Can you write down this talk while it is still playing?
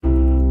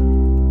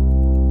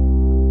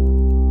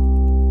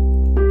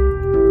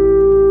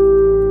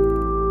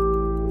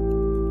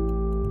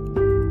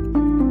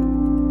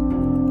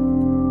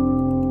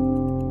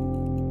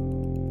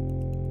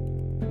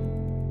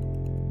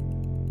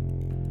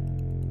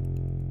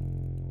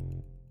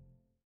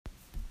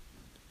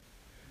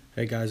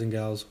Hey guys and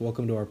gals,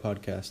 welcome to our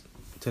podcast.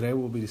 Today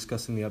we'll be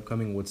discussing the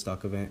upcoming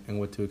Woodstock event and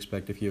what to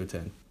expect if you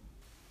attend.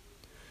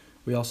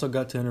 We also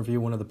got to interview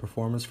one of the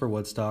performers for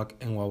Woodstock,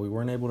 and while we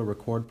weren't able to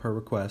record per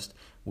request,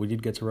 we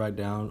did get to write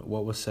down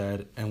what was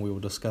said, and we will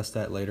discuss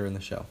that later in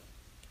the show.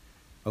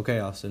 Okay,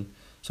 Austin,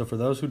 so for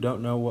those who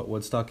don't know what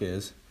Woodstock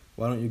is,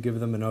 why don't you give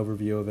them an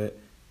overview of it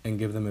and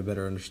give them a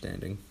better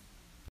understanding?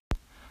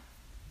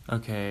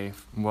 Okay,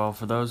 well,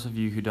 for those of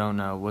you who don't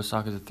know,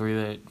 Woodstock is a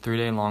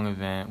three-day long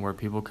event where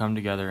people come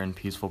together in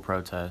peaceful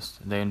protest.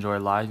 They enjoy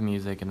live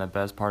music, and the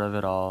best part of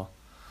it all,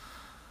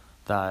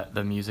 that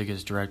the music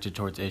is directed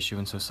towards issue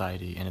in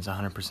society, and it's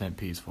 100%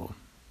 peaceful.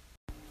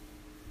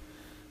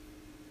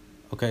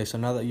 Okay, so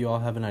now that you all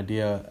have an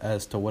idea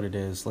as to what it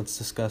is, let's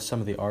discuss some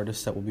of the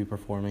artists that will be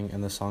performing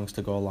and the songs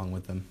to go along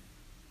with them.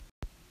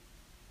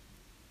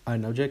 I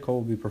know J. Cole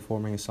will be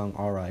performing his song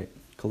Alright.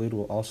 Khalid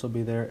will also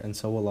be there, and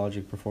so will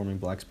Logic performing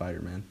Black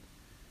Spider-Man.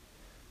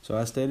 So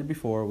as stated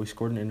before, we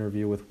scored an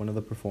interview with one of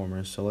the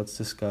performers, so let's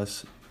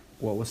discuss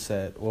what was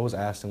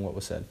asked and what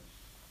was said.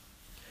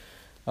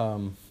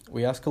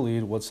 We asked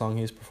Khalid what song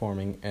he is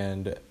performing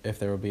and if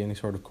there will be any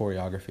sort of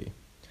choreography.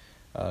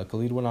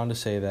 Khalid went on to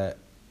say that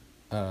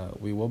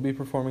we will be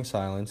performing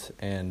Silence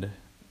and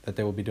that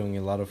they will be doing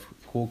a lot of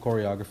cool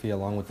choreography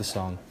along with the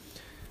song.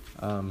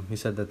 He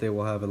said that they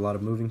will have a lot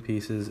of moving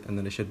pieces and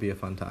that it should be a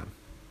fun time.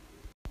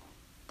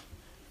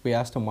 We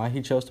asked him why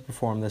he chose to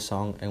perform this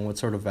song and what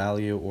sort of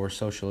value or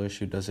social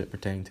issue does it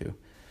pertain to.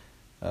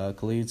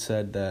 Khalid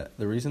said that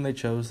the reason they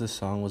chose this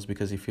song was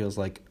because he feels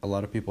like a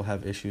lot of people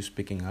have issues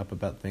speaking up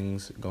about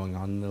things going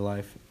on in their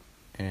life,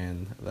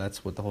 and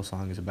that's what the whole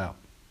song is about.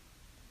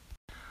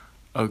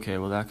 Okay,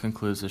 well, that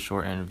concludes the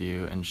short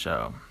interview and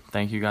show.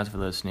 Thank you guys for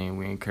listening.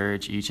 We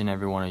encourage each and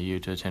every one of you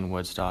to attend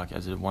Woodstock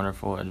as a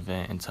wonderful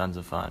event and tons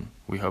of fun.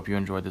 We hope you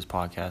enjoyed this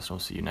podcast, and we'll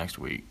see you next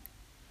week.